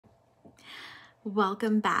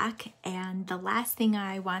Welcome back, and the last thing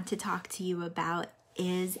I want to talk to you about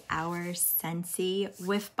is our Scentsy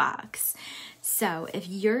Whiff Box. So if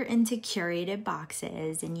you're into curated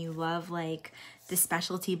boxes and you love like the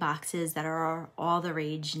specialty boxes that are all the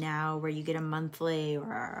rage now, where you get a monthly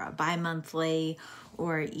or a bi-monthly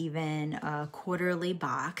or even a quarterly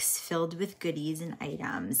box filled with goodies and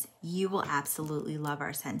items, you will absolutely love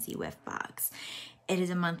our Scentsy Whiff Box. It is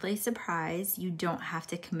a monthly surprise. You don't have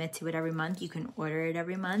to commit to it every month. You can order it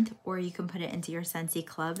every month, or you can put it into your Scentsy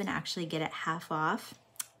Club and actually get it half off.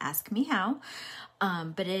 Ask me how.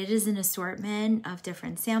 But it is an assortment of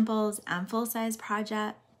different samples and full-size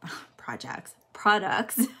products.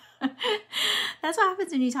 That's what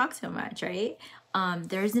happens when you talk so much, right?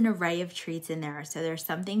 There's an array of treats in there, so there's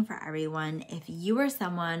something for everyone. If you are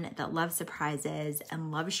someone that loves surprises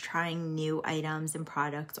and loves trying new items and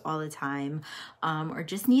products all the time, or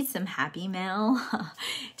just needs some happy mail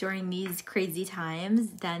during these crazy times,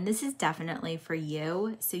 then this is definitely for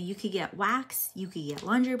you. So you could get wax, you could get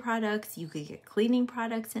laundry products, you could get cleaning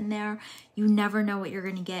products in there. You never know what you're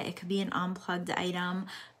going to get. It could be an unplugged item,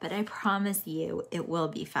 but I promise you it will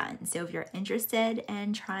be fun. So if you're interested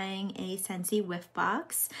in trying a Scentsy Whiff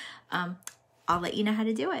Box, I'll let you know how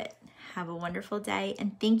to do it. Have a wonderful day,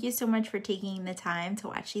 and thank you so much for taking the time to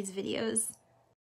watch these videos.